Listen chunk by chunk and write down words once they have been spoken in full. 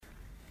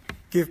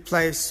give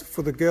place,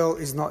 for the girl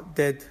is not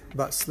dead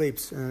but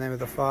sleeps. In the name of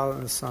the Father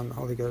and the Son and the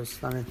Holy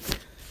Ghost. Amen.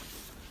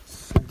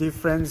 So dear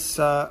friends,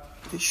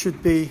 it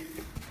should be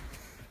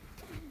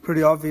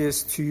pretty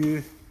obvious to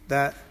you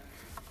that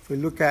if we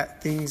look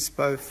at things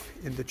both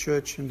in the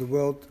church and the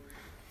world,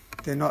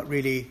 they're not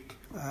really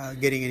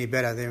getting any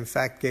better. They're in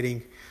fact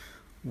getting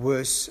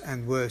worse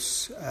and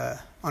worse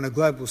on a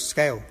global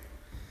scale.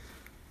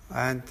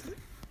 And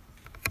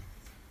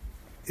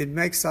it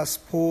makes us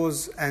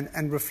pause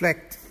and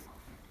reflect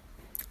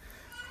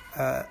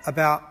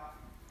about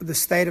the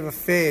state of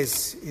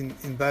affairs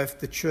in both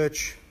the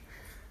church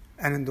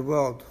and in the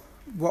world.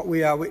 What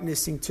we are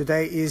witnessing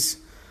today is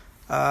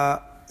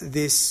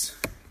this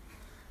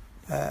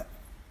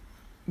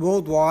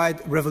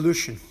worldwide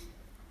revolution.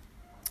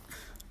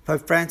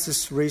 Pope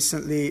Francis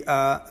recently,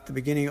 at the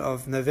beginning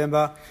of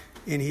November,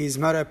 in his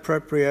motu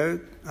proprio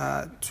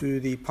to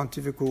the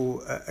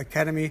Pontifical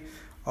Academy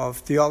of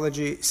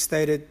Theology,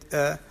 stated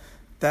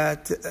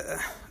that,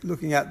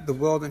 looking at the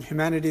world and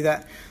humanity,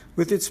 that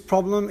with its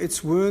problem,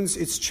 its wounds,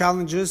 its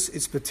challenges,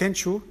 its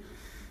potential,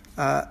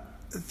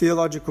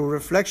 theological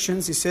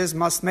reflections, he says,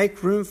 must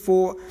make room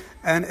for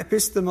an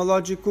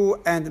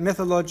epistemological and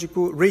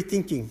methodological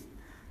rethinking,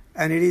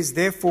 and it is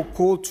therefore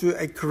called to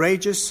a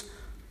courageous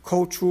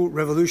cultural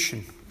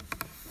revolution.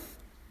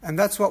 And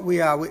that's what we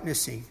are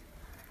witnessing,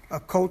 a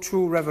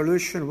cultural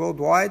revolution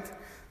worldwide,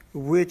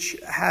 which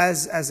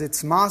has as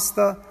its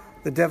master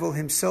the devil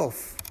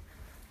himself.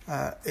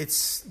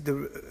 It's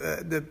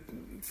the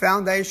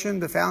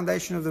foundation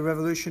of the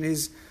revolution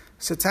is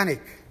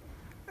satanic,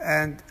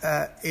 and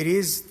it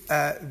is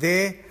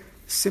there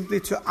simply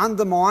to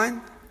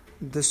undermine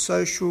the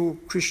social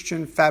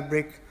Christian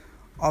fabric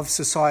of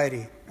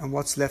society and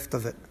what's left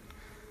of it.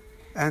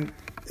 And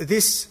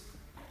this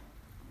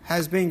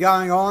has been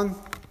going on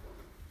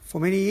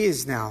for many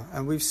years now,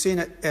 and we've seen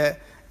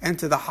it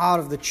enter the heart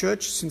of the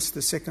church since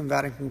the Second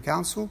Vatican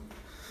Council.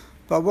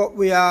 But what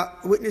we are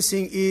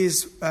witnessing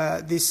is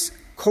this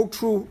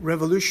cultural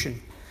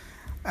revolution.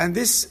 And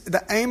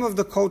the aim of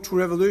the cultural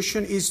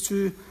revolution is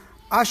to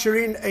usher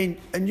in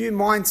a new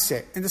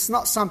mindset. And it's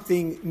not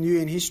something new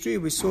in history.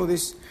 We saw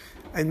this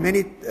in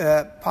many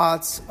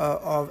parts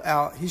of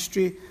our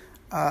history.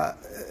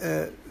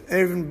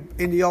 Even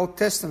in the Old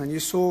Testament, you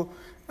saw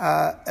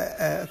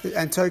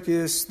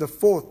Antiochus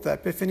IV,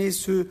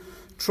 Epiphanes, who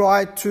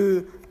tried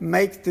to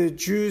make the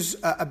Jews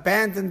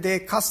abandon their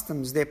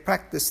customs, their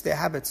practice, their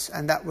habits.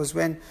 And that was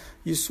when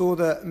you saw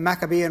the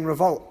Maccabean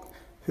revolt,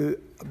 who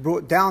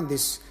brought down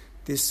this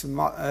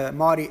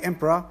mighty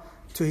emperor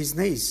to his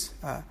knees.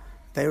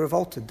 They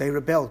revolted, they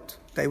rebelled.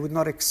 They would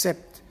not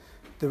accept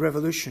the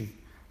revolution,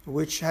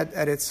 which had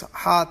at its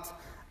heart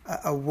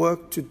a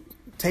work to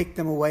take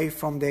them away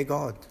from their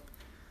God.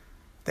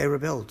 They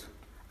rebelled.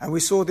 And we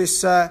saw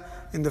this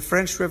in the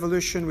French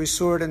Revolution. We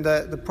saw it in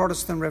the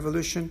Protestant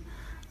Revolution.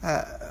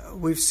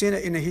 We've seen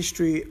it in the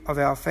history of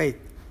our faith.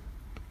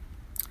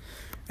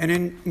 And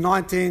in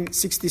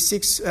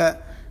 1966,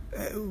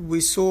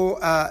 we saw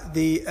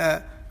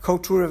the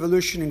Cultural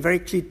Revolution in very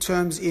clear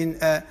terms in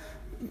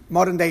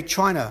modern-day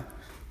China,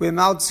 where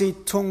Mao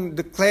Zedong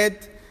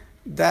declared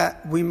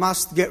that we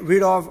must get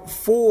rid of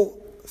four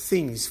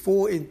things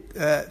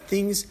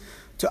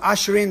to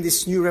usher in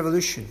this new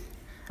revolution.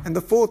 And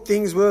the four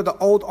things were the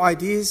old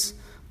ideas,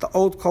 the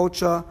old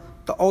culture,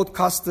 the old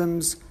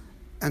customs,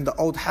 and the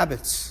old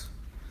habits.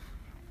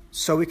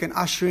 So we can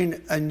usher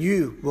in a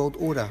new world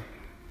order,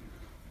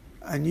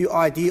 a new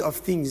idea of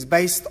things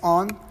based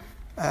on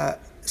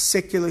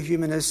secular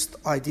humanist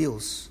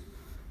ideals,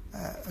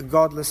 a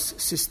godless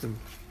system.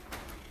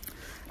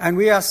 And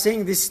we are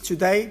seeing this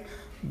today.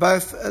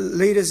 Both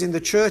leaders in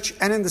the church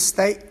and in the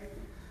state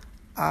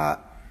are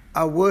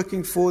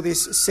working for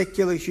this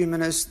secular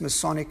humanist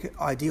Masonic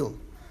ideal.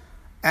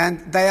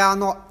 And they are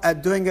not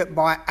doing it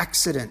by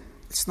accident.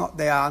 It's not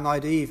they are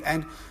naive.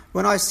 And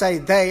when I say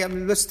they,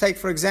 let's take,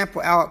 for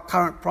example, our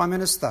current Prime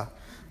Minister.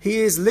 He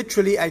is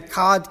literally a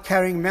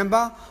card-carrying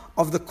member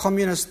of the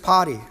Communist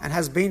Party and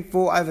has been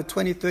for over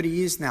 20, 30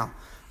 years now.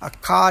 A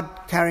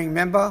card-carrying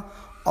member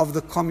of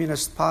the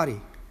Communist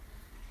Party.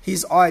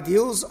 His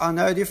ideals are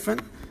no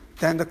different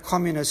than the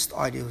communist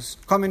ideals.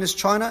 Communist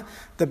China,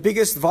 the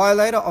biggest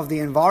violator of the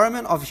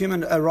environment, of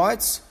human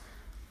rights,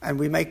 and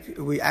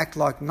we act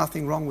like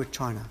nothing wrong with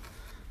China.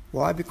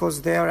 Why?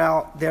 Because they're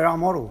our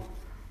model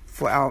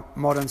for our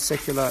modern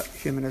secular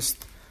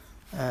humanist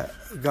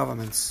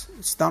governments.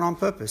 It's done on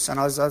purpose. And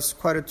as I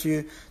quoted to you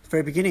at the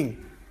very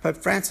beginning, Pope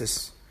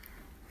Francis,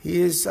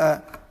 he is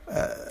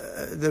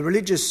the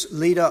religious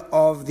leader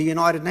of the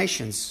United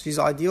Nations. His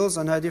ideals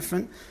are no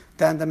different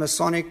than the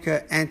Masonic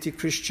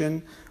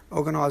anti-Christian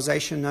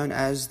organization known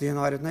as the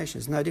United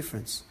Nations. No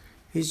difference.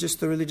 He's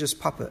just a religious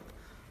puppet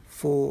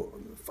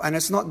and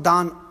it's not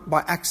done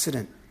by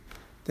accident.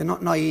 They're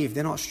not naive.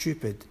 They're not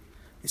stupid.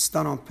 It's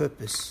done on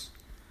purpose.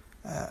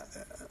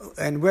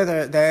 And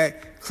whether they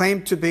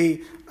claim to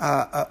be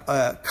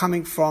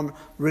coming from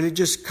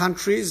religious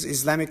countries,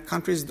 Islamic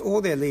countries, all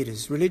their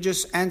leaders,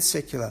 religious and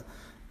secular,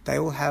 they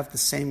all have the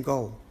same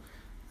goal,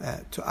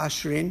 to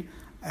usher in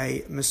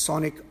a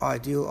Masonic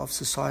ideal of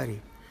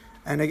society.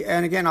 And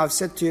again, I've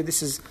said to you,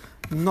 this is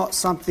not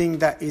something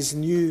that is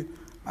new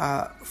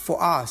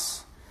for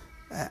us.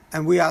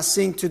 And we are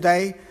seeing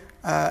today,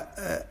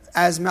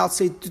 as Mao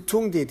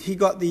Zedong did, he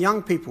got the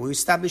young people, he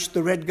established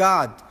the Red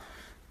Guard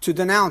to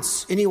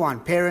denounce anyone,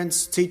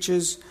 parents,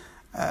 teachers,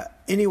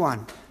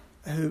 anyone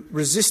who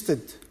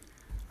resisted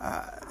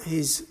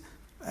his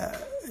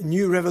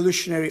new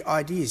revolutionary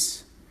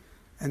ideas.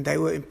 And they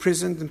were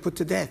imprisoned and put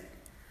to death.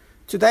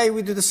 Today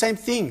we do the same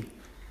thing.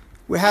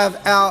 We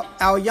have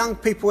our young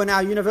people in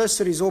our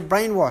universities all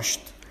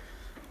brainwashed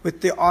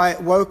with the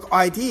woke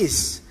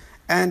ideas.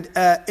 And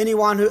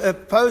anyone who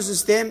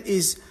opposes them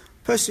is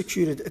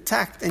persecuted,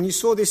 attacked. And you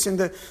saw this in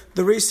the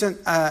recent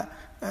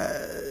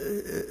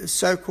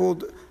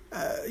so-called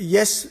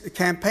Yes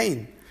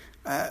campaign.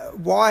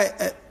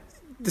 Why,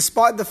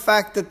 despite the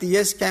fact that the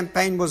Yes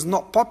campaign was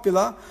not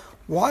popular,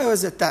 why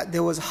was it that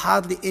there was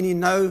hardly any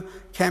No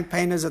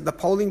campaigners at the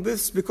polling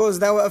booths? Because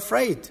they were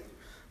afraid.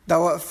 They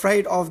were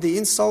afraid of the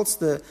insults,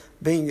 the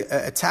being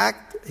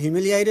attacked,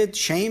 humiliated,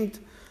 shamed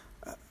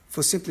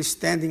for simply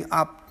standing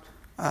up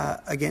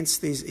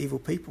against these evil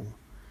people.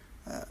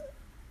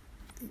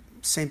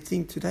 Same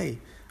thing today.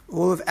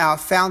 All of our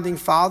founding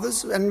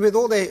fathers, and with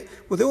all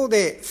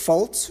their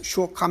faults,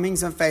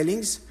 shortcomings and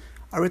failings,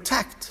 are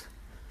attacked.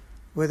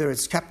 Whether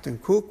it's Captain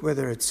Cook,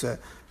 whether it's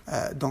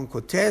Don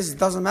Cortez, it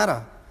doesn't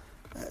matter.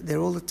 They're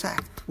all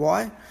attacked.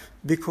 Why?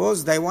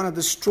 Because they want to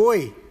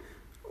destroy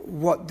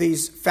what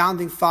these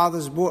founding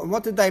fathers brought. And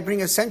what did they bring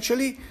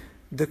essentially?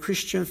 The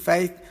Christian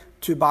faith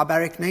to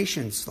barbaric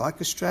nations like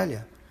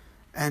Australia.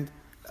 And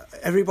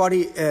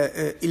everybody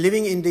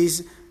living in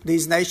these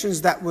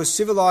nations that were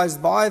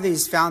civilized by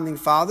these founding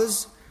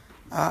fathers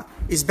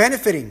is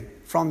benefiting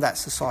from that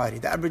society.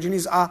 The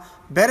Aborigines are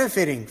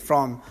benefiting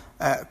from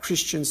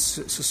Christian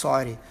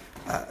society.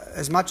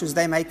 As much as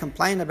they may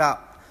complain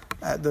about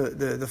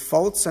the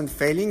faults and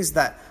failings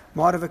that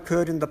might have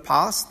occurred in the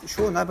past,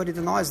 sure, nobody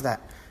denies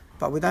that.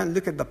 But we don't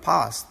look at the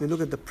past, we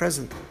look at the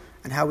present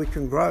and how we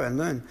can grow and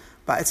learn.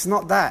 But it's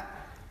not that.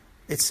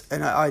 It's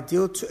an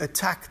ideal to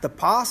attack the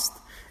past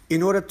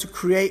in order to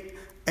create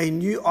a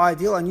new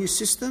ideal, a new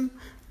system,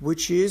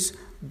 which is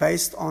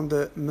based on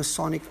the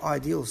Masonic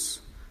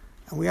ideals.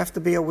 And we have to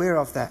be aware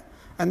of that.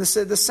 And the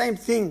same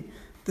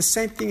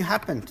thing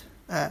happened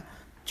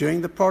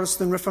during the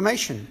Protestant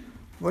Reformation.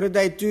 What did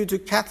they do to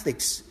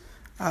Catholics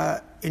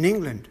in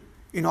England,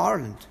 in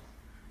Ireland?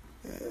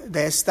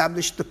 They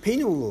established the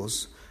penal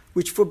laws,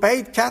 which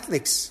forbade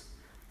Catholics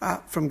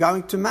from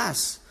going to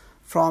Mass,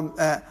 from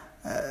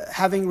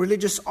having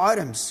religious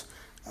items,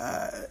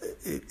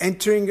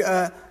 entering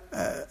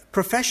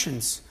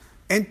professions,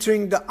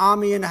 entering the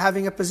army and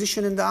having a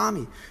position in the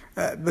army,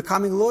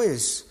 becoming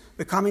lawyers,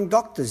 becoming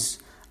doctors.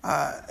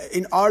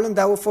 In Ireland,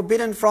 they were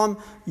forbidden from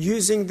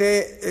using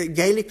their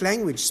Gaelic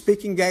language,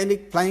 speaking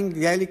Gaelic, playing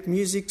Gaelic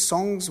music,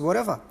 songs,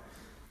 whatever.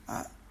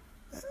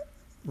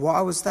 Why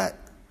was that?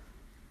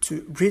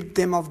 To rid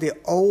them of their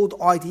old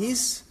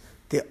ideas,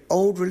 their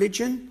old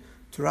religion,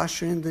 to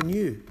usher in the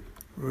new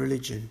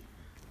religion.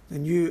 The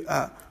new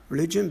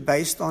religion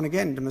based on,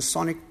 again, the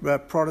Masonic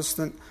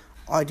Protestant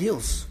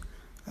ideals,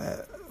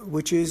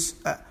 which is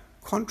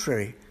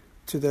contrary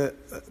to the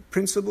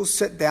principles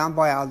set down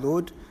by our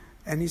Lord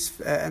and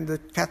the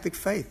Catholic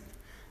faith.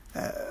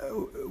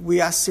 We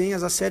are seeing,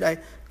 as I said, a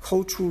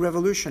cultural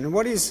revolution. And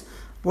what is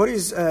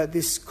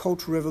this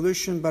cultural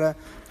revolution but a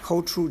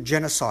cultural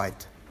genocide?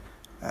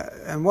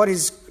 And what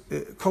is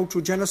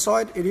cultural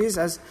genocide? It is,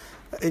 as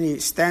any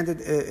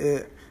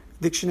standard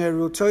dictionary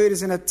will tell you, it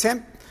is an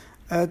attempt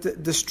at the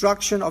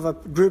destruction of a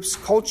group's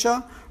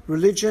culture,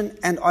 religion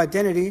and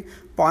identity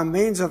by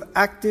means of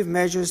active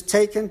measures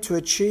taken to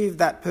achieve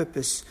that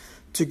purpose,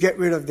 to get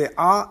rid of their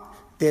art,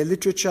 their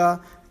literature,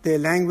 their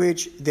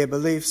language, their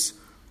beliefs,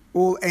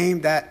 all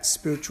aimed at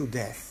spiritual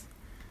death.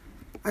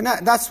 And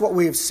that's what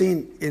we have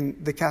seen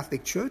in the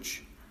Catholic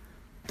Church.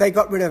 They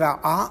got rid of our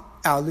art,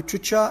 our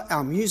literature,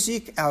 our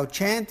music, our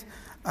chant,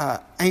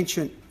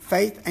 ancient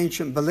faith,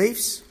 ancient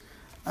beliefs,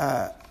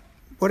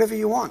 whatever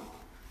you want,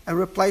 and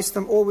replaced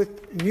them all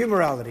with new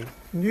morality,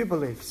 new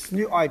beliefs,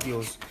 new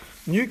ideals,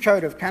 new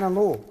code of canon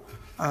law,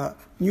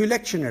 new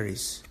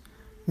lectionaries,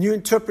 new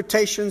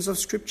interpretations of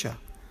Scripture.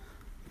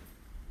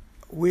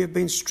 We have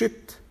been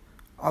stripped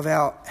of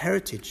our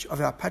heritage, of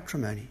our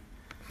patrimony.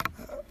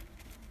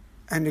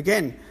 And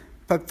again,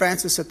 Pope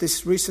Francis at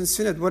this recent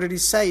synod, what did he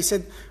say? He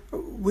said,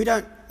 we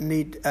don't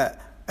need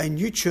a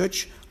new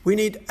church, we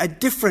need a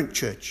different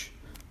church.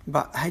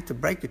 But I hate to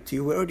break it to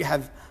you, we already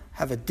have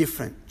a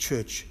different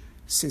church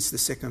since the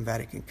Second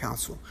Vatican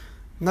Council.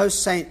 No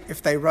saint,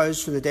 if they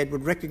rose from the dead,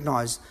 would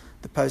recognize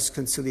the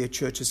post-conciliar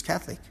church as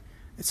Catholic.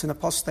 It's an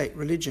apostate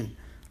religion,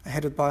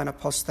 headed by an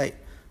apostate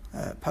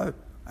pope.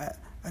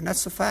 And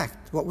that's a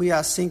fact. What we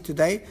are seeing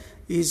today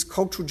is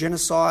cultural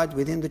genocide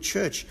within the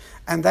church.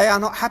 And they are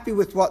not happy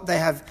with what they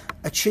have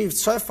achieved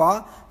so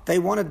far. They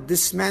want to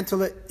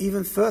dismantle it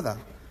even further,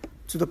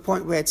 to the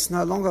point where it's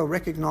no longer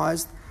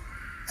recognized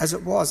as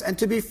it was. And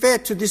to be fair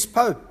to this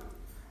Pope,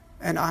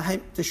 and I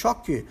hate to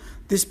shock you,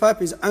 This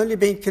Pope is only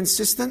being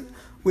consistent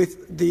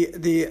with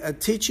the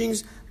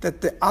teachings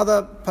that the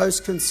other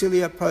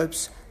post-conciliar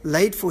popes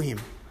laid for him.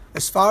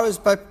 As far as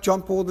Pope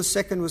John Paul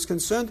II was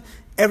concerned,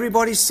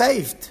 everybody's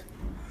saved.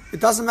 It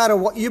doesn't matter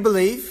what you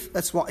believe.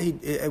 That's what he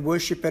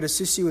worshipped at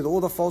Assisi with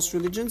all the false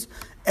religions.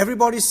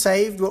 Everybody's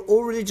saved. Where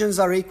all religions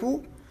are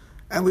equal,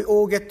 and we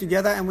all get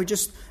together and we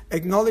just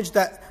acknowledge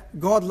that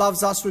God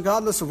loves us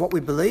regardless of what we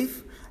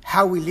believe,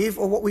 how we live,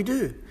 or what we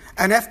do.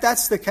 And if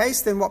that's the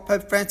case, then what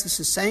Pope Francis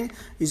is saying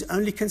is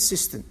only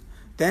consistent.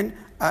 Then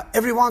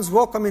everyone's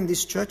welcome in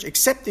this church,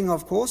 excepting,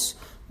 of course,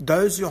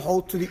 those who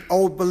hold to the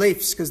old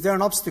beliefs, because they're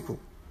an obstacle.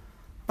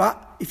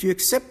 But if you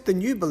accept the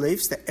new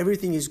beliefs that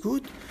everything is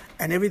good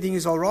and everything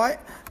is all right,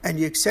 and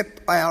you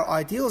accept our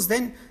ideals,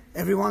 then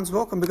everyone's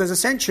welcome, because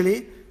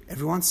essentially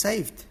everyone's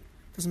saved.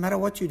 Doesn't matter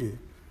what you do, no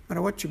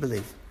matter what you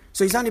believe.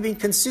 So he's only been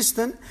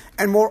consistent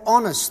and more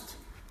honest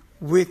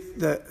with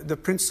the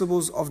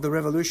principles of the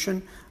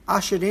revolution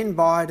ushered in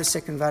by the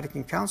Second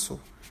Vatican Council.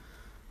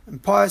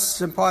 And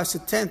St. Pius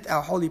X,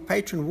 our holy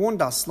patron,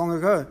 warned us long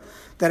ago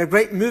that a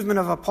great movement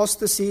of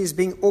apostasy is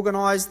being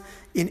organized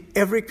in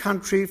every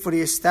country for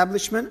the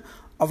establishment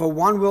of a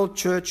one-world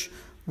church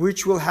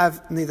which will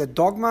have neither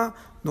dogma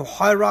nor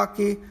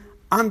hierarchy,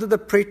 under the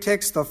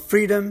pretext of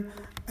freedom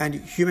and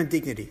human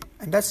dignity.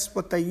 And that's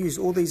what they use,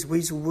 all these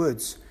weasel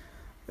words.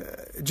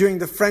 During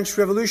the French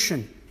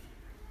Revolution,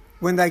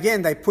 when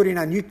they put in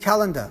a new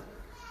calendar,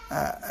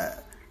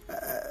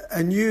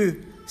 a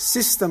new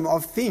system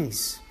of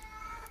things,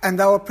 and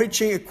they were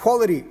preaching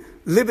equality,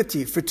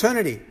 liberty,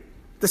 fraternity.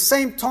 The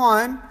same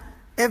time,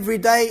 every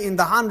day in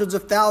the hundreds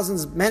of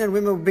thousands, men and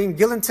women were being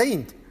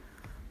guillotined,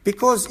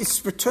 because it's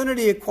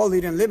fraternity,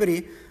 equality and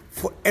liberty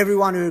for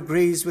everyone who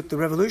agrees with the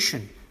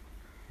revolution.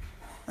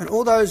 And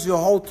all those who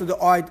hold to the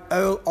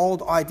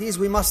old ideas,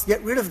 we must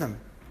get rid of them.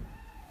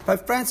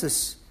 Pope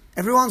Francis,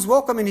 everyone's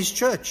welcome in his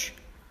church.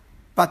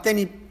 But then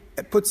he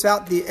puts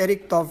out the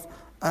edict of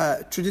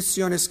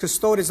Traditionis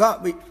Custodes.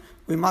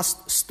 We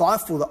must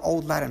stifle the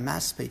old Latin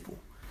Mass people.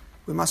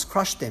 We must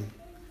crush them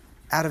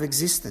out of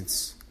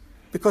existence,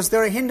 because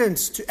they're a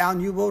hindrance to our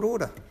New World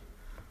Order.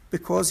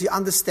 Because he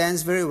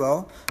understands very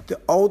well the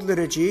old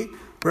liturgy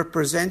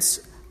represents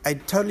a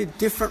totally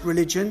different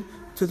religion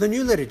to the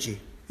new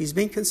liturgy. He's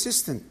being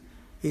consistent.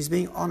 He's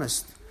being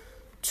honest.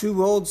 Two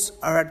worlds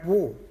are at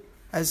war.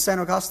 As St.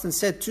 Augustine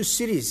said, two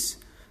cities.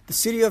 The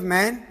city of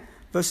man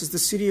versus the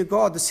city of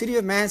God. The city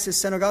of man, says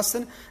St.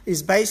 Augustine,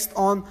 is based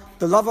on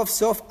the love of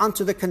self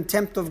unto the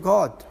contempt of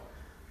God.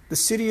 The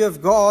city of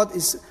God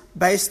is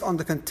based on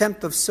the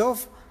contempt of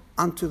self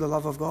unto the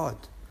love of God.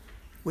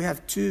 We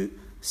have two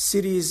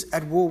cities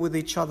at war with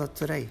each other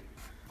today.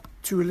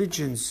 Two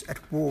religions at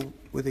war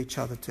with each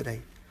other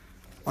today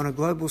on a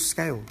global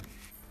scale.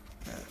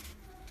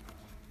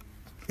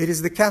 It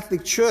is the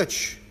Catholic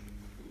Church,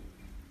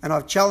 and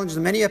I've challenged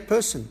many a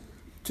person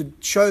to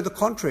show the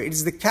contrary. It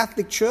is the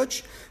Catholic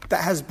Church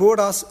that has brought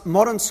us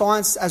modern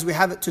science as we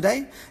have it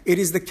today. It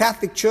is the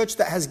Catholic Church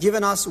that has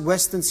given us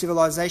Western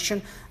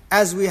civilization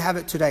as we have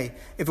it today.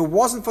 If it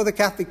wasn't for the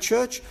Catholic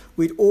Church,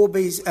 we'd all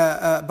be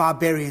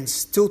barbarians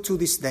still to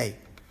this day.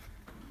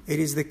 It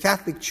is the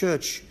Catholic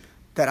Church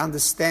that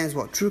understands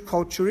what true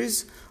culture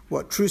is,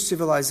 what true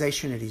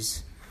civilization it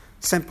is.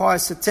 St.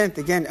 Pius X,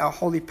 again, our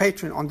holy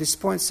patron, on this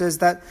point says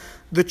that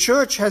the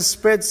Church has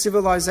spread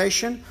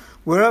civilization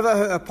wherever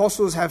her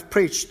apostles have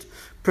preached,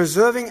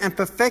 preserving and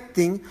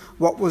perfecting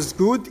what was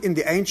good in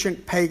the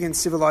ancient pagan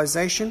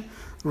civilization,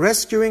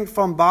 rescuing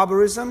from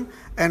barbarism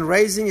and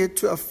raising it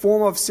to a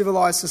form of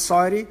civilized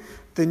society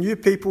the new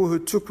people who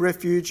took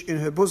refuge in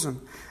her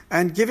bosom,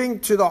 and giving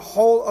to the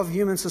whole of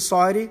human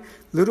society,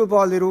 little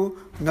by little,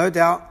 no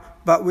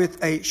doubt, but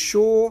with a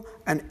sure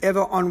and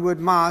ever onward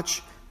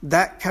march,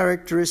 that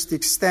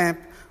characteristic stamp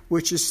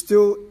which is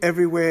still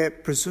everywhere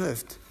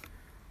preserved.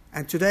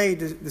 And today,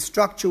 the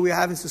structure we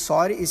have in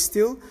society is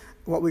still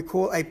what we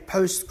call a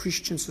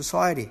post-Christian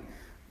society.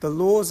 The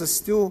laws are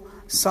still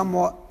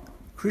somewhat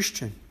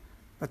Christian,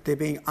 but they're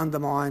being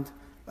undermined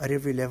at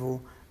every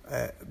level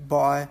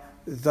by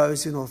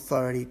those in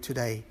authority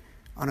today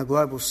on a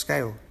global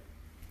scale.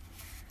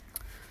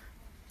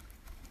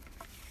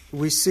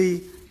 We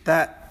see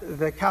that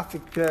the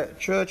Catholic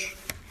Church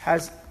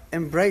has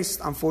embraced,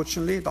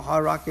 unfortunately, the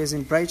hierarchy has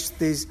embraced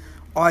these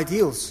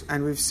ideals,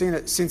 and we've seen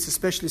it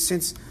especially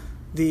since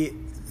the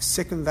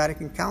Second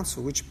Vatican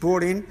Council, which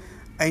brought in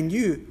a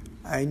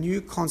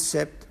new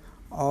concept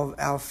of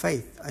our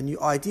faith, a new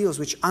ideals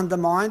which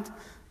undermined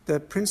the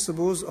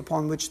principles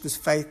upon which this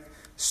faith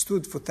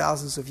stood for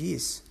thousands of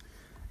years.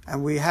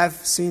 And we have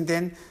seen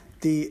then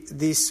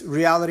this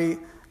reality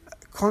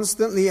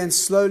constantly and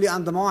slowly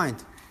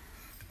undermined.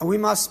 And we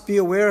must be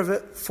aware of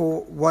it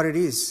for what it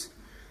is.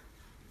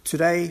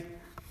 Today,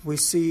 we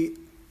see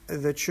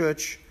the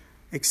Church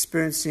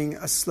experiencing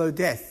a slow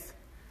death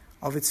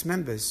of its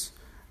members.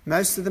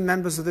 Most of the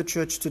members of the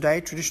Church today,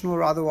 traditional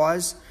or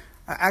otherwise,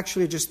 are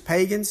actually just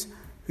pagans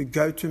who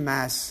go to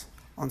Mass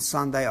on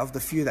Sunday, of the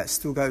few that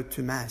still go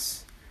to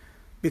Mass.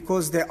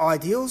 Because their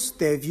ideals,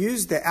 their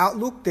views, their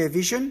outlook, their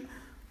vision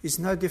is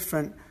no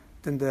different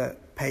than the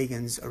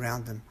pagans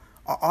around them.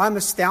 I'm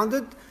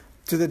astounded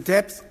to the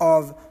depth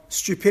of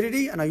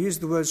stupidity, and I use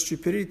the word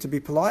stupidity to be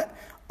polite,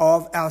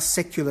 of our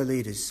secular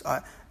leaders.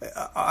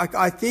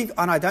 I think,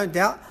 and I don't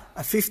doubt,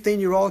 a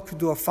 15-year-old could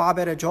do a far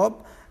better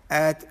job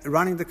at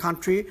running the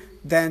country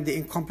than the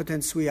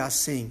incompetence we are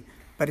seeing.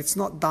 But it's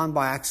not done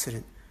by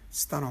accident.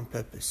 It's done on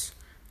purpose.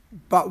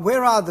 But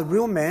where are the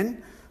real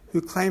men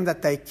who claim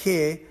that they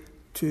care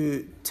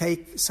to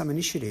take some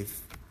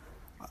initiative?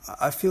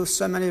 I feel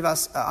so many of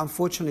us are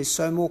unfortunately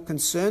so more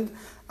concerned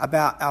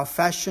about our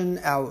fashion,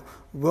 our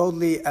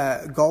worldly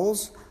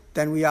goals,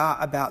 than we are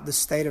about the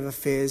state of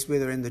affairs,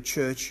 whether in the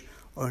church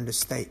or in the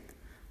state.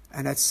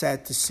 And that's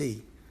sad to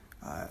see.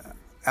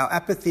 Our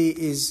apathy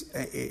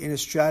in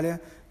Australia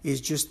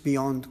is just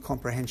beyond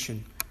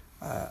comprehension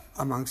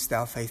amongst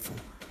our faithful.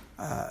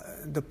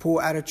 The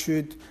poor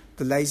attitude,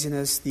 the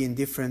laziness, the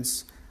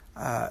indifference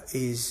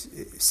is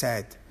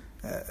sad.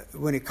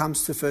 When it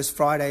comes to First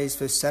Fridays,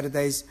 First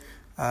Saturdays,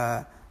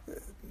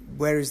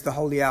 where is the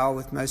holy hour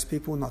with most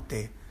people? Not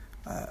there.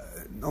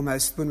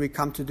 Almost when we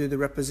come to do the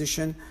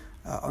reposition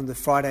on the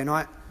Friday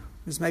night,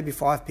 there's maybe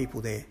 5 people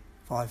there.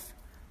 5.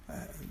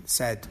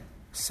 Sad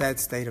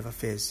state of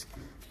affairs.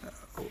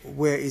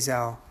 Where is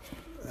our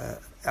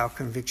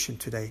conviction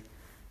today?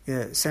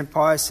 St.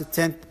 Pius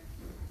X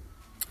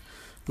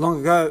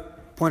long ago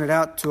pointed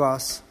out to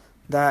us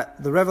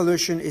that the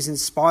revolution is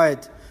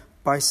inspired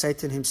by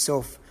Satan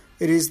himself.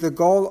 It is the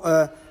goal.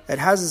 It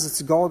has as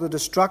its goal the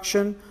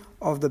destruction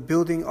of the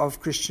building of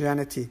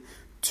Christianity,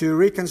 to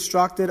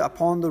reconstruct it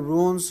upon the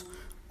ruins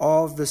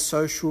of the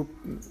social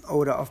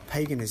order of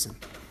paganism,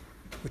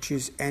 which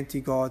is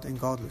anti-God and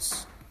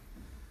godless.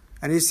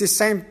 And it's this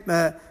same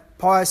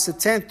Pius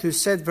X who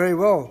said very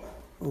well,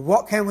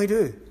 what can we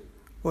do?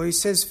 Well, he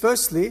says,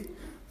 firstly,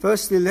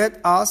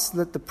 let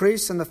the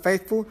priests and the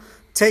faithful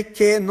take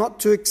care not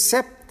to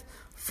accept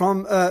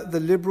from the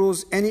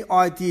liberals any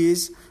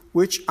ideas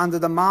which, under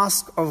the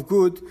mask of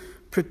good,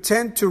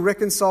 pretend to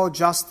reconcile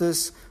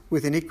justice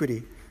with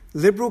iniquity.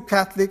 Liberal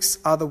Catholics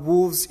are the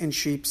wolves in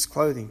sheep's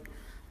clothing.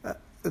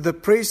 The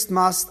priest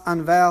must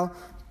unveil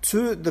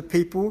to the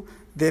people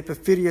their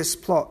perfidious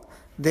plot,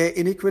 their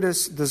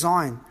iniquitous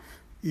design.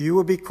 You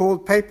will be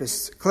called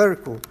papists,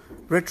 clerical,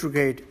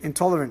 retrograde,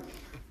 intolerant,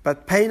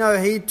 but pay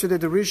no heed to the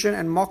derision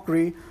and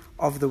mockery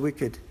of the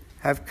wicked.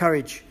 Have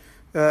courage.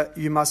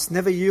 You must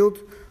never yield,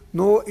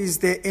 nor is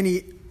there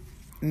any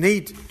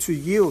need to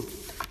yield.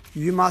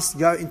 You must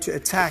go into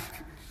attack,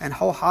 and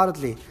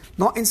wholeheartedly,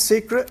 not in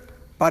secret,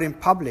 but in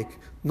public,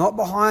 not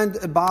behind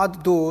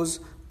barred doors,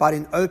 but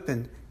in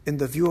open, in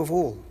the view of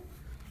all.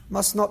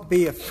 Must not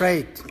be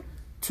afraid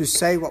to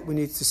say what we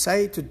need to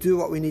say, to do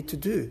what we need to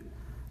do.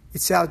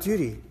 It's our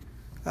duty.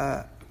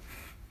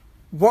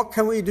 What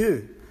can we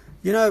do?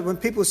 You know, when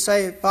people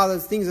say, Father,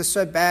 things are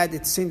so bad,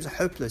 it seems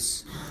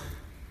hopeless.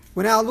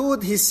 When our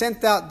Lord, He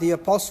sent out the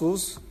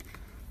apostles,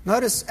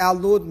 notice our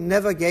Lord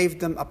never gave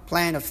them a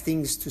plan of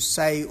things to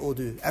say or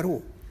do at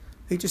all.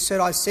 He just said,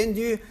 I send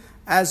you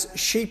as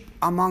sheep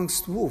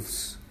amongst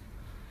wolves.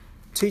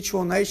 Teach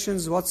all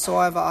nations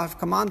whatsoever I have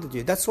commanded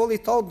you. That's all He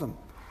told them.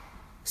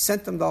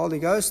 Sent them the Holy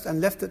Ghost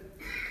and left it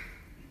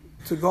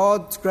to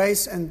God's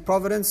grace and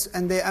providence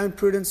and their own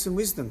prudence and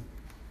wisdom.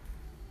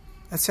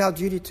 That's our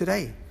duty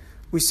today.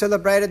 We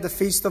celebrated the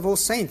Feast of All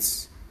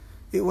Saints.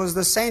 It was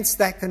the saints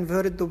that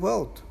converted the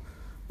world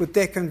with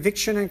their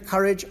conviction and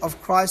courage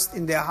of Christ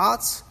in their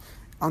hearts,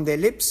 on their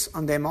lips,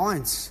 on their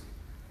minds.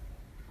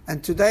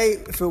 And today,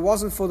 if it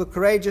wasn't for the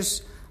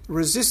courageous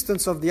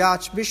resistance of the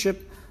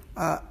Archbishop,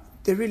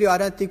 there really, I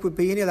don't think, would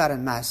be any of that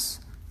en masse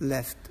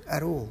left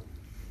at all,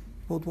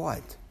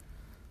 worldwide.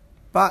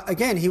 But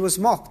again, he was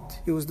mocked,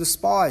 he was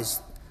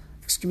despised,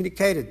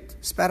 excommunicated,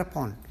 spat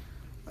upon,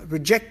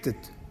 rejected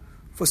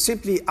for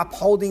simply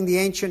upholding the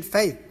ancient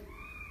faith.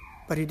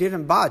 But he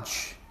didn't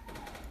budge.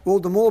 All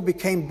the more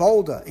became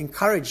bolder,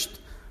 encouraged.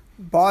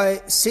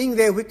 By seeing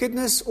their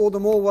wickedness, all the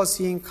more was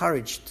he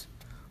encouraged.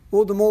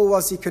 All the more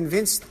was he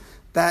convinced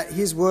that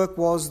his work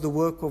was the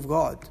work of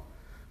God.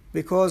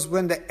 Because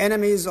when the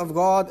enemies of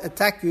God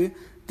attack you,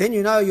 then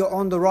you know you're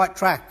on the right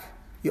track.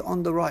 You're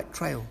on the right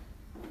trail.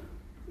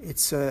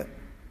 It's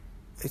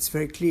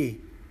very clear.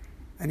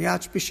 And the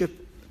Archbishop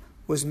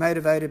was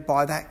motivated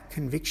by that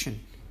conviction.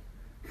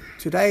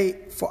 Today,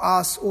 for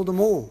us, all the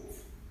more,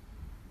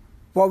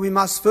 what we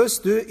must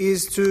first do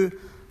is to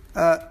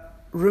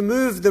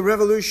remove the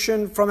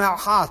revolution from our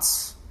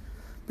hearts.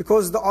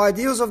 Because the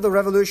ideals of the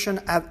revolution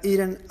have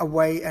eaten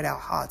away at our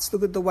hearts.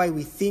 Look at the way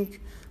we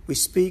think, we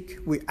speak,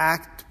 we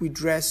act, we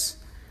dress.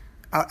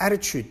 Our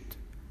attitude,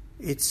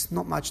 it's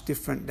not much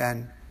different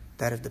than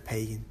that of the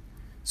pagan.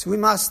 So we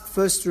must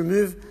first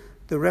remove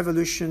the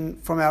revolution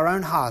from our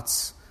own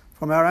hearts,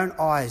 from our own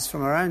eyes,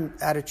 from our own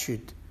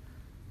attitude.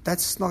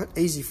 That's not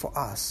easy for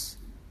us.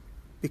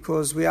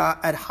 Because we are,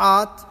 at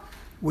heart,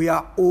 we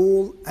are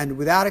all, and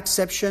without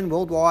exception,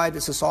 worldwide,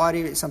 the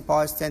society, St.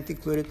 Pius X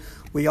included,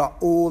 we are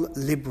all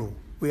liberal.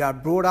 We are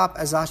brought up,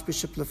 as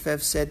Archbishop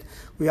Lefebvre said,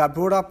 we are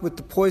brought up with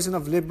the poison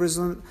of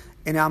liberalism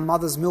in our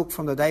mother's milk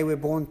from the day we're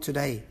born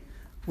today.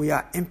 We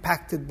are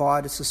impacted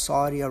by the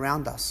society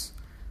around us.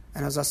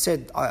 And as I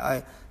said,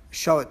 I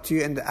show it to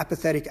you in the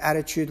apathetic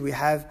attitude we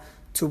have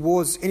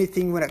towards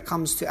anything when it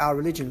comes to our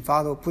religion.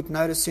 Father will put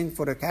notice in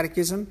for the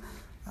catechism,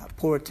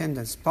 poor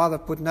attendance. Father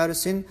put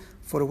notice in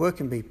for the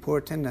working bee, poor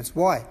attendance.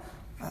 Why?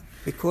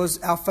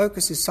 Because our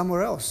focus is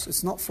somewhere else.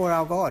 It's not for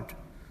our God.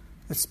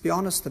 Let's be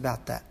honest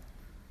about that.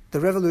 The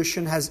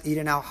revolution has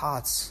eaten our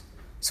hearts.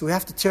 So we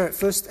have to tear it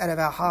first out of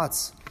our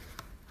hearts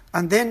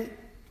and then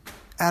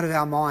out of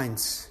our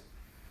minds.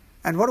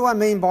 And what do I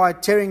mean by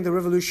tearing the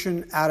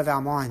revolution out of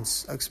our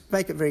minds? I'll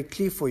make it very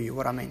clear for you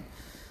what I mean.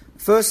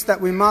 First,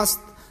 that we must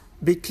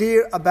be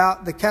clear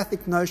about the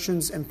Catholic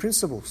notions and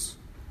principles.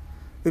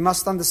 We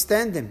must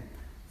understand them.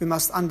 We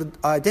must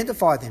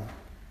identify them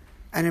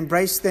and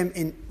embrace them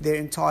in their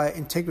entire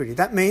integrity.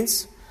 That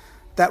means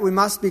that we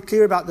must be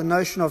clear about the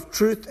notion of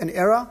truth and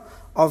error,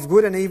 of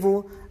good and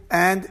evil,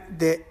 and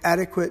their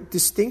adequate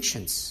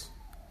distinctions.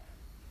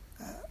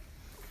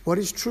 What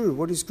is true?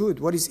 What is good?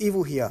 What is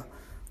evil here?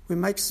 We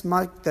make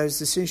those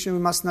distinctions.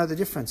 We must know the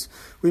difference.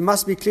 We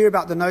must be clear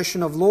about the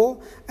notion of law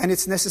and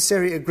its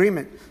necessary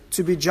agreement.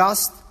 To be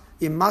just,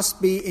 it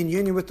must be in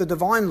union with the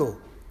divine law.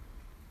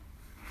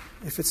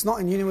 If it's not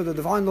in union with the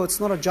divine law, it's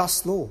not a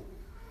just law.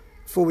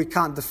 For we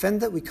can't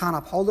defend it, we can't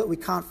uphold it, we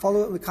can't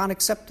follow it, we can't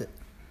accept it.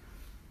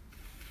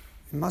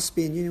 It must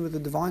be in union with the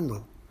divine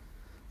law.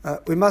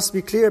 We must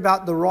be clear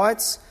about the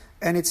rights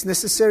and its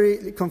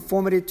necessary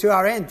conformity to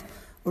our end.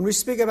 When we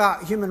speak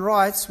about human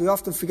rights, we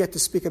often forget to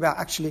speak about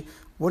actually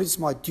what is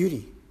my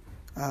duty.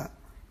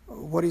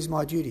 What is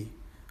my duty?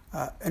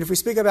 And if we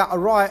speak about a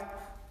right,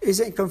 is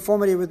it in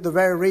conformity with the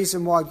very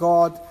reason why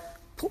God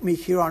put me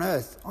here on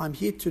earth? I'm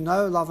here to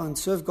know, love and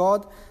serve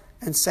God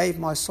and save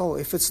my soul.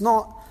 If it's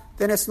not,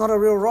 then it's not a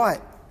real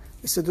right.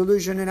 It's a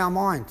delusion in our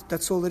mind.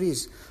 That's all it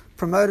is.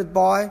 Promoted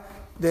by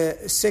the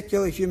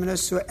secular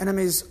humanists who are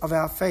enemies of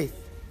our faith.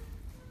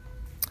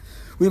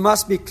 We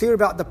must be clear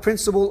about the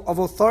principle of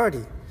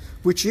authority,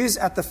 which is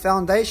at the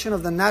foundation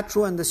of the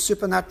natural and the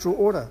supernatural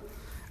order,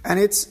 and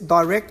its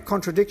direct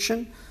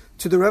contradiction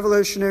to the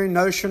revolutionary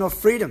notion of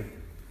freedom.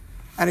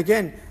 And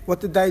again, what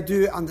did they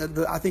do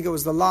I think it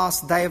was the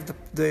last day of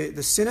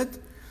the synod?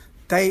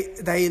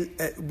 They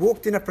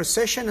walked in a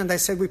procession and they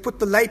said, we put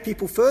the lay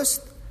people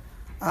first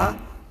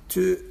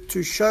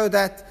to show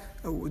that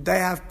they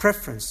have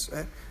preference.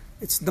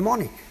 It's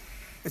demonic.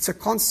 It's a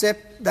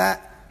concept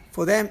that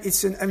for them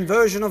it's an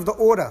inversion of the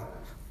order.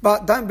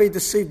 But don't be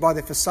deceived by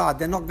their facade.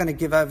 They're not going to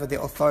give over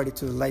their authority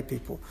to the lay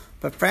people.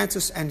 But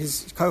Francis and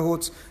his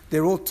cohorts,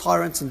 they're all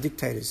tyrants and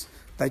dictators.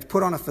 They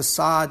put on a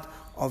facade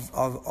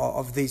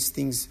of these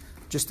things,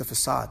 just a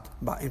facade.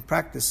 But in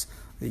practice,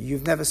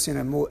 you've never seen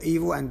a more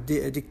evil and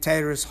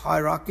dictatorous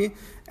hierarchy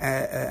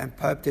and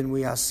pope than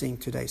we are seeing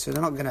today. So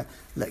they're not going to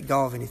let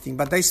go of anything.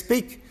 But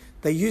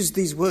they use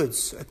these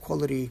words,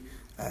 equality,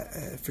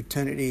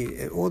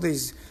 fraternity, all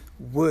these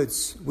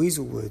words,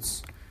 weasel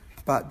words.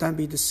 But don't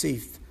be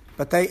deceived.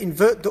 But they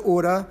invert the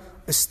order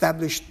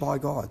established by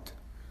God.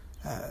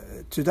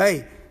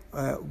 Today,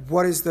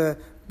 what is the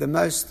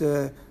most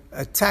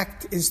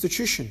attacked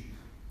institution?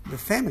 The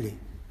family.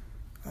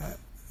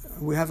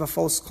 We have a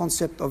false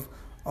concept of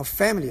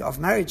family, of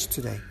marriage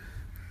today.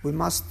 We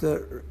must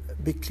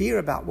be clear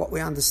about what we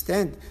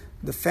understand.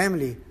 The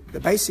family, the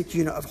basic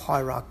unit of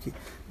hierarchy.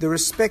 The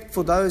respect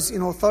for those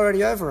in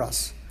authority over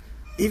us.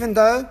 Even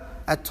though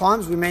at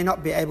times we may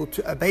not be able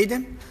to obey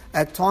them.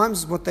 At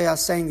times what they are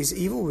saying is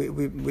evil.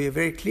 We are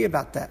very clear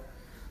about that.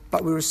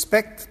 But we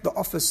respect the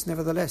office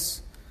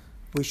nevertheless.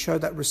 We show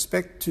that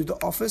respect to the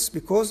office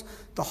because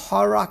the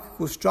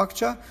hierarchical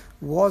structure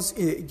was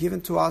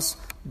given to us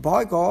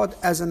by God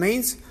as a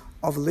means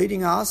of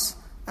leading us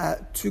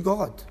to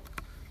God.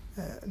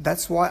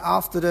 That's why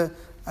after the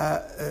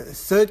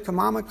third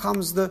commandment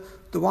comes the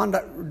one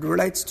that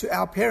relates to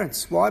our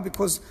parents. Why?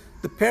 Because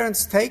the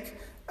parents take,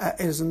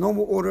 as a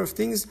normal order of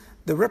things,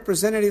 the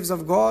representatives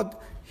of God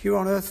here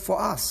on earth for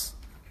us.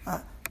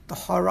 The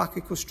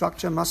hierarchical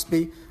structure must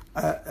be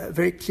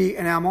very clear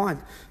in our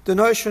mind. The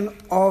notion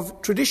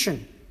of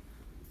tradition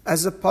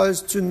as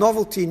opposed to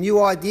novelty,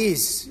 new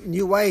ideas,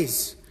 new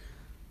ways.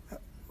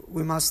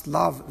 We must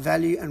love,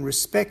 value and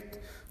respect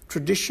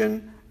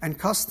tradition and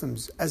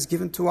customs as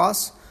given to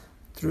us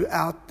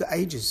throughout the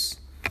ages,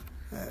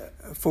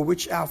 for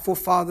which our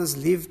forefathers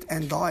lived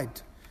and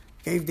died,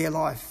 gave their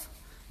life,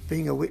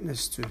 being a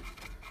witness to.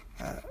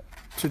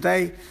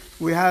 Today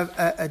we have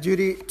a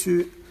duty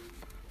to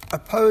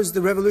oppose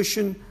the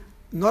revolution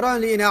not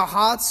only in our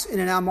hearts and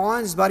in our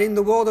minds, but in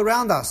the world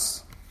around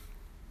us.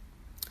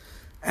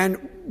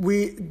 And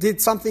we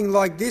did something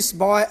like this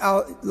by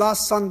our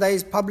last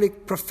Sunday's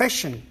public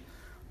profession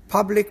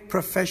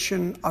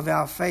of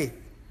our faith.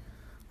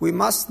 We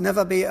must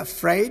never be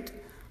afraid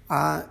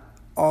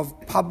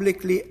of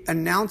publicly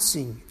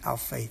announcing our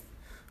faith,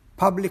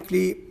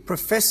 publicly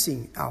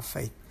professing our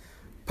faith,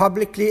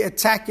 publicly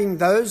attacking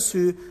those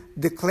who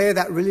declare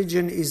that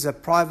religion is a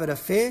private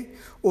affair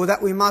or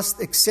that we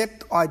must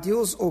accept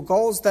ideals or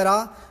goals that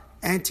are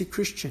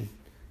anti-Christian,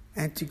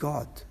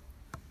 anti-God.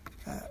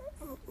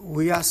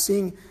 We are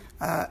seeing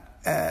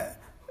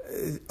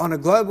on a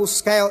global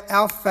scale,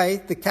 our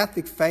faith, the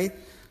Catholic faith,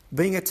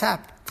 being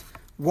attacked?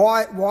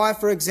 Why,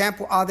 for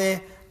example, are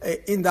there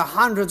in the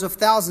hundreds of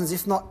thousands,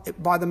 if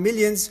not by the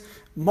millions,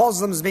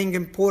 Muslims being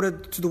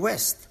imported to the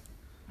West?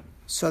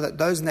 So that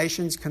those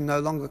nations can no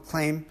longer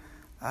claim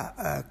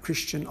a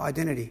Christian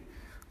identity.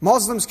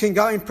 Muslims can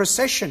go in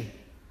procession,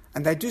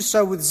 and they do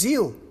so with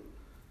zeal.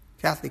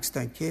 Catholics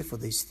don't care for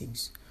these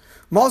things.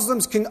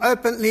 Muslims can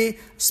openly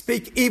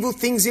speak evil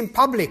things in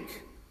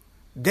public.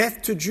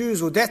 Death to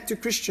Jews or death to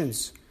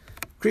Christians.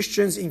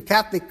 Christians in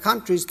Catholic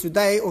countries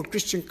today, or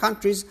Christian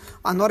countries,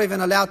 are not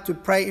even allowed to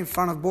pray in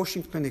front of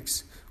abortion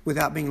clinics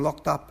without being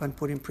locked up and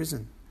put in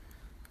prison.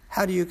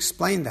 How do you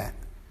explain that?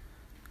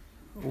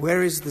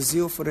 Where is the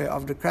zeal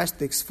of the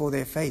Catholics for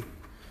their faith?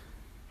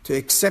 To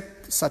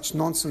accept such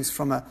nonsense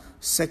from a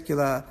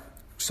secular,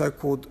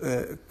 so-called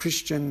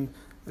Christian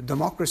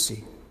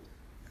democracy.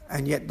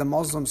 And yet the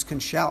Muslims can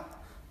shout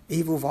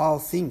evil, vile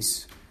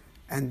things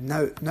and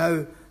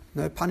no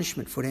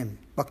punishment for them.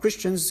 But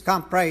Christians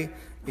can't pray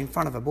in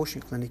front of an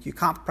abortion clinic. You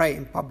can't pray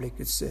in public.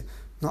 It's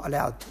not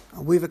allowed.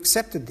 And we've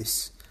accepted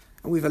this.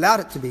 And we've allowed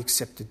it to be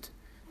accepted.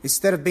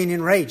 Instead of being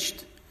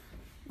enraged.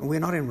 And we're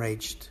not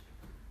enraged.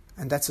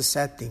 And that's a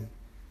sad thing.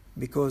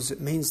 Because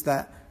it means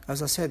that,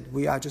 as I said,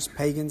 we are just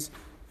pagans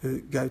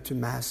who go to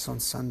Mass on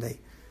Sunday.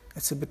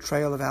 It's a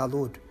betrayal of our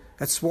Lord.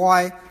 That's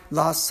why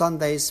last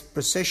Sunday's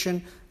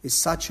procession is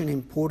such an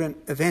important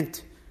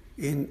event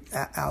in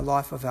our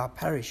life of our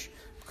parish.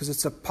 Because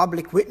it's a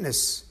public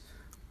witness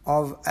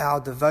of our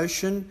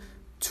devotion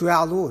to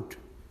our Lord.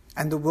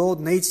 And the world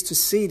needs to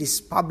see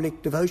this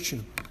public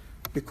devotion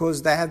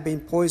because they have been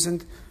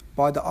poisoned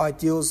by the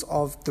ideals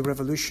of the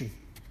revolution.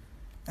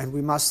 And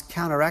we must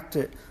counteract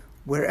it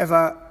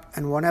wherever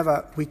and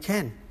whenever we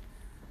can.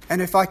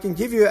 And if I can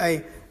give you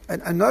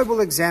a noble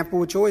example,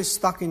 which always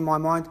stuck in my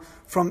mind,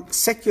 from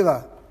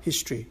secular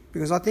history,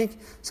 because I think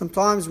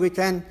sometimes we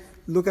can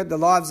look at the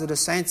lives of the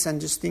saints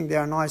and just think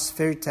they're a nice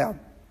fairy tale.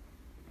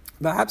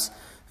 Perhaps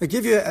I'll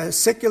give you a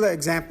secular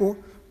example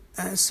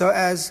so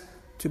as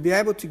to be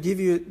able to give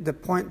you the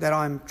point that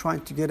I'm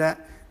trying to get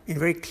at in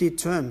very clear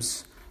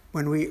terms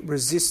when we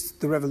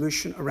resist the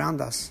revolution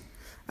around us.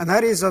 And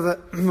that is of a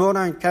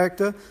well-known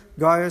character,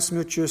 Gaius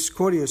Mutius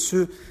Claudius,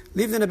 who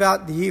lived in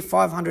about the year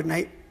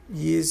 508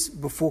 years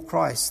before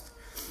Christ.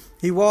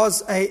 He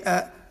was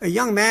a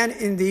young man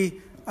in the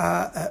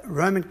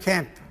Roman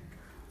camp.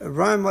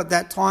 Rome at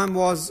that time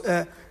was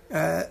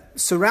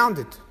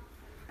surrounded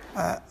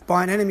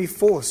by an enemy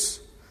force.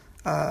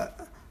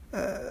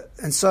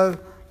 And so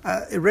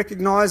it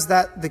recognized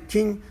that the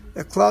king,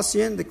 the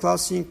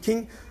Claudian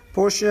king,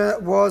 Portia,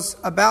 was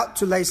about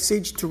to lay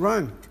siege to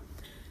Rome.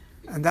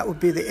 And that would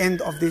be the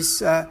end of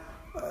this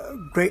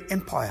great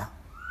empire.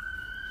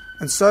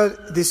 And so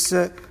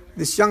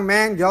this young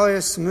man,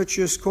 Gaius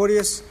Mutius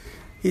Claudius,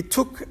 he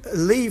took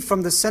leave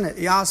from the Senate.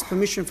 He asked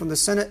permission from the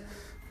Senate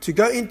to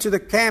go into the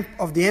camp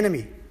of the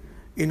enemy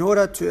in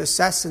order to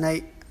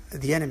assassinate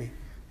the enemy.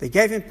 They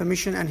gave him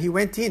permission and he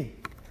went in.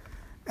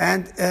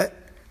 And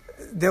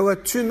there were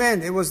two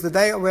men. It was the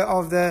day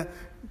of the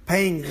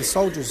paying the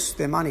soldiers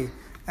their money.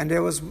 And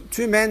there was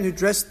two men who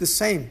dressed the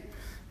same.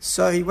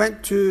 So he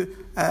went to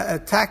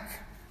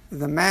attack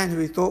the man who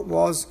he thought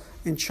was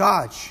in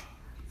charge,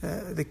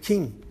 the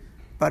king.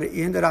 But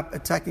he ended up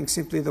attacking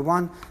simply the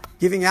one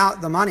giving out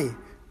the money.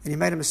 And he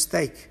made a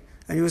mistake.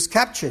 And he was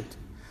captured.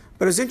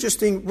 But it's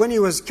interesting, when he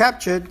was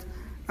captured,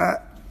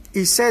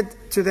 he said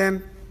to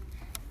them,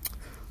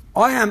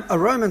 I am a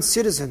Roman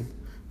citizen,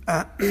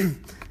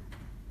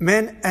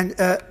 men,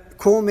 and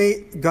call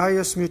me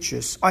Gaius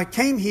Mutius. I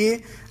came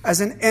here as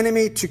an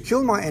enemy to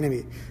kill my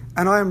enemy,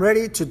 and I am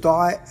ready to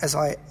die as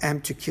I am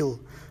to kill.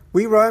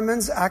 We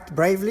Romans act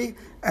bravely,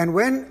 and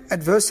when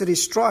adversity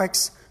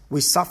strikes,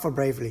 we suffer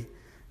bravely.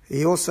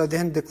 He also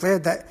then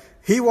declared that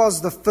he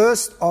was the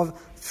first of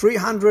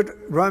 300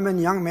 Roman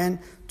young men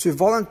to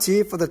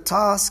volunteer for the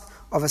task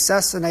of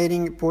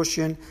assassinating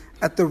Porcian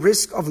at the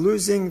risk of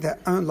losing their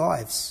own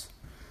lives.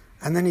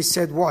 And then he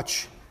said,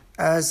 watch.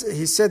 As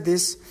he said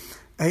this,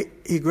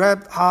 he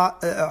grabbed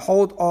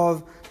hold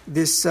of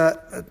this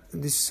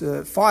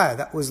fire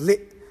that was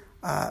lit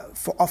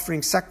for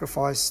offering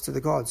sacrifice to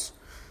the gods.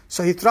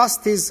 So he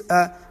thrust his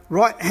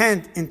right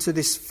hand into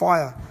this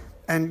fire,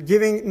 and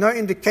giving no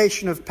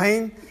indication of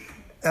pain,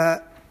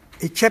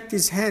 he kept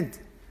his hand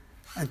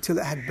until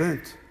it had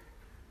burnt.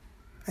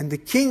 And the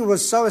king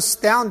was so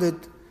astounded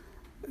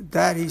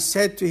that he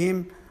said to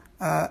him,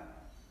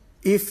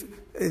 if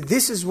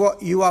this is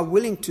what you are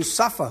willing to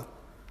suffer,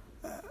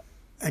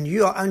 and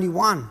you are only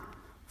one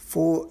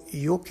for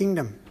your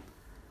kingdom,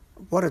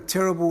 what a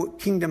terrible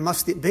kingdom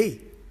must it be?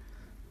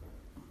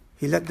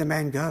 He let the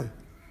man go,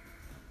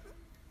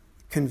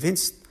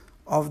 convinced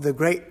of the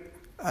great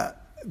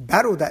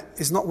battle that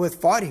is not worth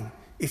fighting.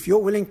 If you're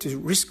willing to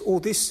risk all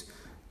this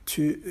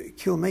to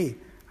kill me,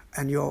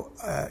 and you're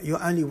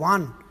only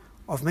one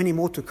of many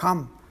more to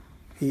come,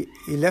 he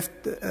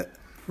left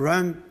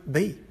Rome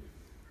be.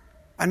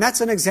 And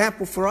that's an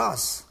example for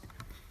us.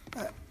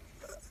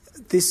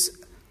 This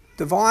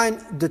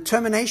divine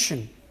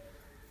determination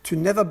to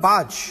never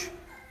budge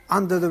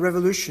under the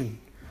revolution,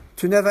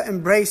 to never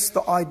embrace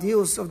the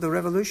ideals of the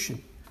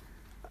revolution.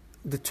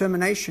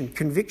 Determination,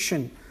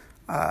 conviction,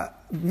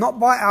 not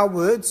by our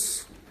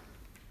words,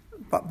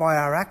 but by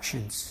our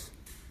actions,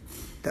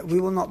 that we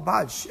will not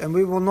budge and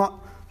we will not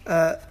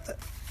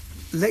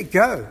let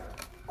go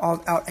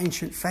of our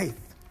ancient faith.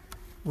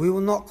 We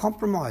will not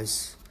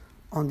compromise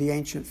on the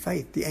ancient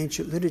faith, the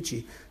ancient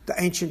liturgy, the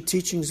ancient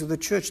teachings of the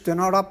church. They're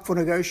not up for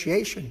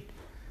negotiation.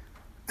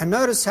 And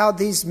notice how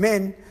these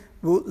men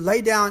will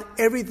lay down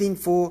everything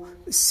for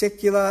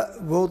secular,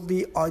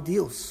 worldly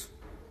ideals.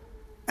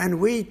 And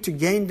we, to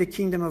gain the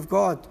kingdom of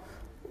God,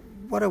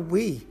 what are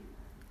we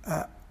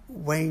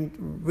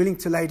willing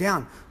to lay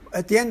down?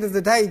 At the end of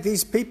the day,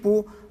 these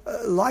people,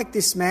 like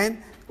this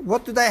man,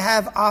 what do they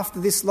have after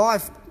this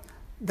life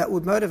that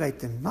would motivate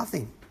them?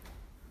 Nothing.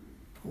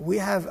 We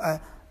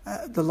have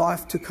the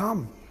life to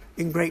come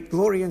in great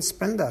glory and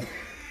splendor,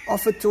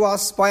 offered to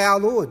us by our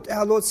Lord.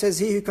 Our Lord says,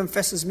 "He who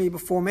confesses me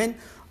before men,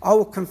 I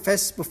will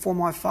confess before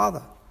my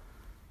Father."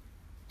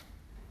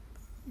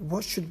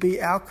 What should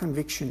be our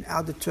conviction,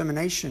 our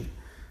determination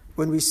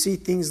when we see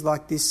things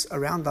like this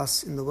around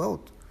us in the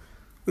world?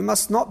 We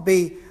must not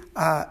be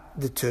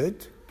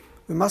deterred.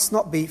 We must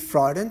not be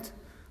frightened.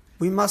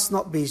 We must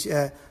not be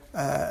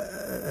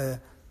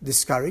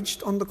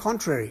discouraged. On the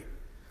contrary,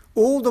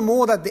 all the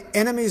more that the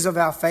enemies of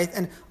our faith,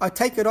 and I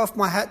take it off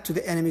my hat to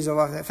the enemies of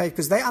our faith,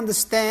 because they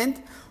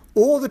understand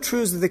all the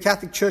truths that the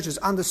Catholic Church has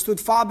understood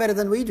far better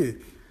than we do,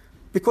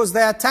 because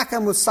they attack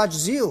them with such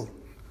zeal.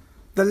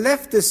 The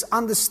leftists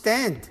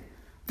understand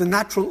the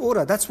natural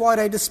order. That's why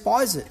they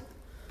despise it.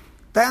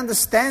 They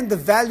understand the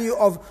value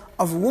of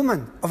a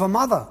woman, of a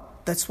mother.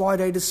 That's why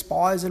they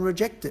despise and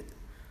reject it.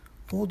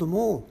 All the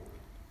more.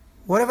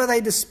 Whatever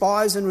they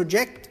despise and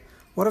reject,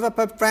 whatever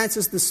Pope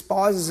Francis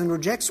despises and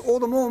rejects, all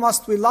the more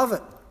must we love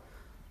it.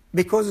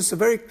 Because it's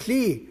very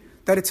clear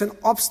that it's an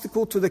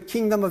obstacle to the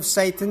kingdom of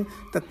Satan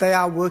that they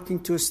are working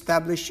to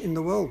establish in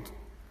the world.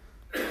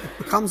 It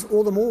becomes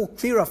all the more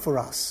clearer for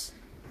us.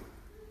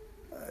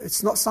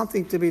 It's not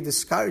something to be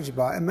discouraged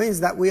by. It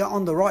means that we are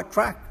on the right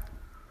track.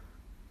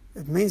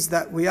 It means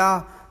that we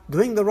are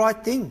doing the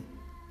right thing.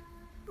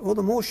 All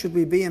the more should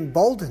we be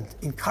emboldened,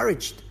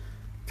 encouraged,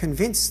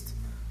 convinced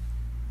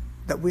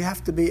that we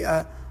have to be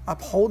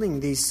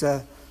upholding these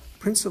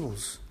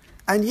principles.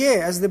 And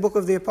as the book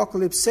of the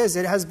Apocalypse says,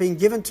 it has been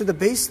given to the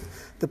beast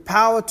the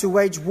power to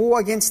wage war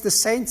against the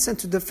saints and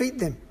to defeat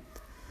them.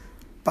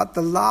 But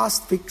the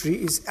last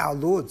victory is our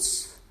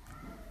Lord's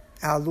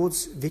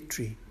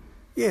victory.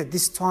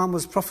 This time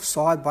was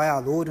prophesied by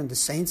our Lord and the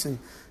saints and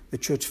the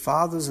church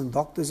fathers and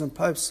doctors and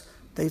popes.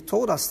 They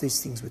told us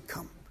these things would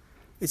come.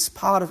 It's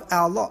part of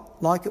our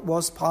lot, like it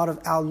was part of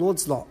our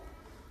Lord's lot.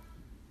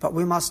 But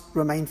we must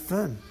remain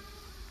firm.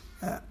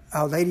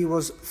 Our Lady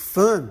was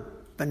firm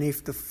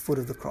beneath the foot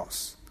of the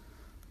cross.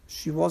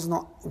 She was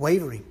not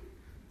wavering.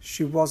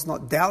 She was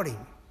not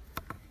doubting.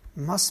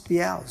 It must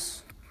be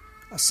ours.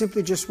 I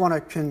simply just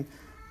want to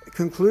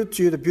conclude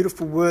to you the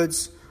beautiful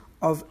words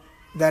of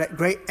that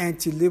great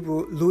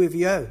anti-liberal Louis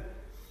Viau,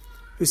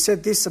 who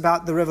said this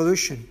about the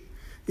revolution.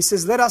 He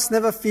says, "Let us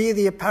never fear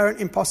the apparent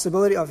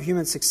impossibility of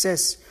human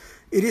success.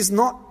 It is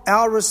not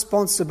our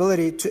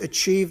responsibility to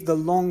achieve the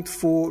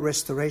longed-for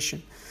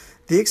restoration,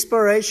 the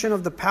exploration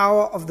of the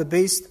power of the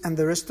beast and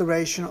the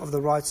restoration of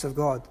the rights of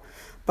God,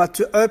 but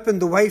to open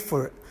the way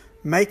for it,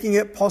 making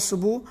it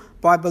possible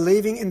by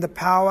believing in the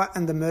power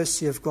and the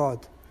mercy of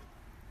God."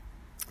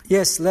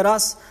 Yes, let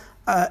us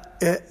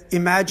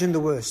imagine the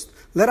worst.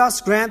 Let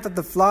us grant that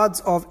the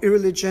floods of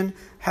irreligion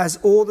has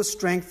all the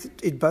strength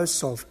it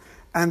boasts of,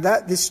 and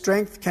that this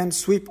strength can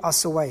sweep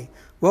us away.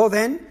 Well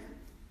then,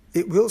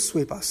 it will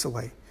sweep us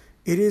away.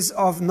 It is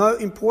of no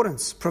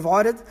importance,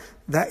 provided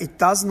that it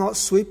does not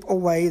sweep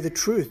away the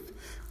truth.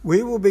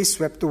 We will be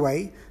swept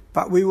away,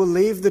 but we will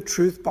leave the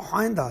truth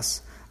behind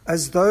us,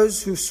 as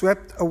those who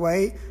swept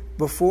away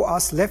before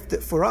us left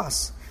it for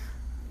us.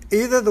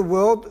 Either the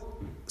world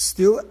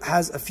still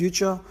has a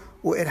future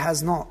or it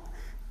has not.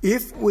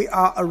 If we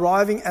are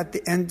arriving at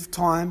the end of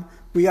time,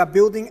 we are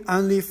building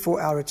only for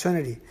our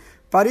eternity.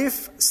 But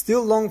if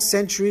still long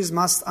centuries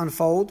must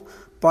unfold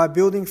by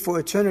building for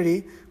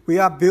eternity, we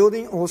are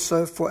building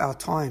also for our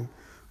time.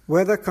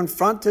 Whether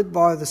confronted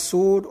by the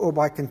sword or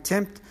by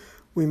contempt,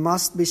 we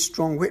must be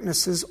strong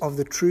witnesses of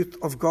the truth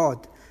of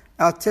God.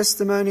 Our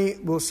testimony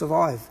will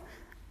survive.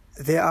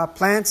 There are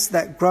plants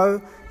that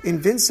grow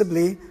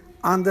invincibly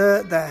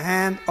under the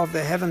hand of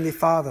the Heavenly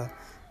Father.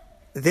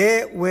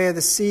 There where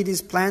the seed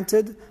is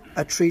planted,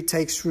 a tree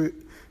takes root.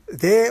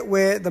 There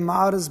where the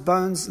martyr's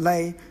bones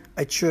lay,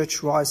 a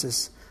church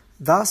rises.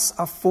 Thus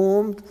are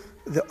formed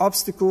the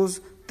obstacles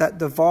that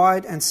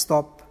divide and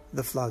stop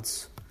the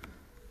floods.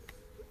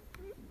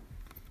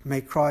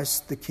 May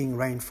Christ the King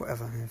reign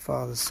forever. In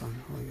Father, Son,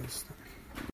 Holy Ghost.